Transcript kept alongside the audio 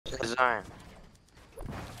design.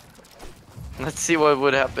 Let's see what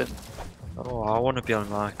would happen. Oh, I want to be on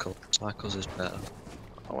Michael. Michael's is better.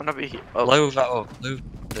 I wanna be here. Oh. Blow that up. Blow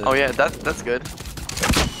the... Oh yeah, that's good.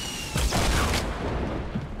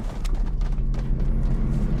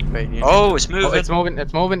 Wait, Oh, it's moving. Oh, it's moving.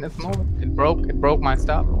 It's moving. It's moving. It broke my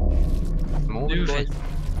stuff. It's moving. Moving. Boys.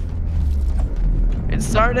 It's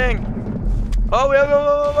starting. Oh,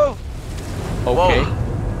 whoa. Okay.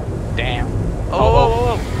 Whoa. Damn. Oh,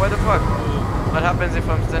 whoa. What the fuck? What happens if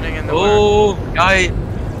I'm standing in the water? Oh, guy.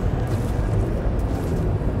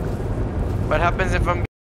 What happens if I'm...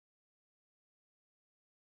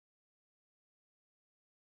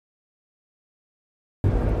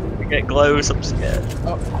 I get glows, I'm scared.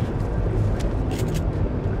 Oh.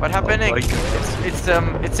 What happening? Oh my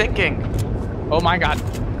God. It's sinking. Oh my god.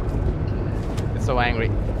 It's so angry.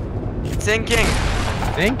 It's sinking.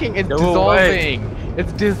 Thinking it's No dissolving.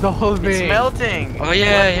 It's dissolving. It's melting. Oh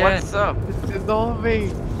yeah, What's up? It's dissolving.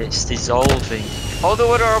 It's dissolving. All the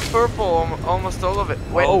water are purple, almost all of it.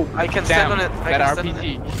 Wait, Oh, I can damn, stand on it. I that can stand on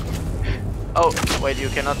it. RPG. Oh, wait, you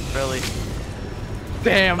cannot really.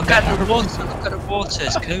 Damn. Look at the water. Look at the water.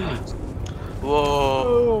 It's cold. Whoa.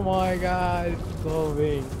 Oh my god. It's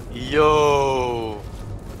dissolving. Yo.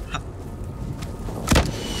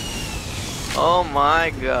 Oh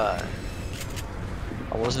my god.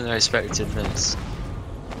 I wasn't expecting this.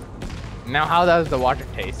 Now, how does the water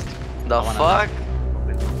taste? The I wanna fuck?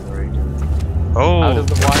 Oh. How does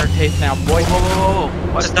the water taste now, boy? Whoa.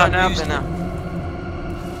 What's What's that gonna music? happen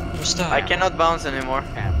now? What's that? I cannot bounce anymore.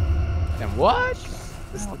 And what?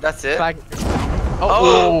 That's it? It's like.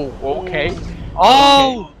 Oh. Okay.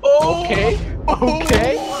 Oh. Okay.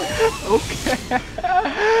 Okay. Okay.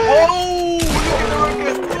 Whoa! Look at the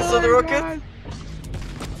rocket! You saw the rocket?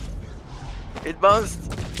 It bounced.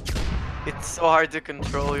 It's so hard to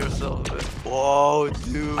control yourself. Whoa,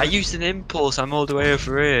 dude. I used an impulse. I'm all the way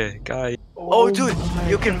over here, guy. Oh, dude, my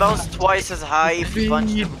you can bounce God. twice as high if you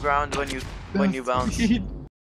punch the Speed. ground when you bounce. Speed.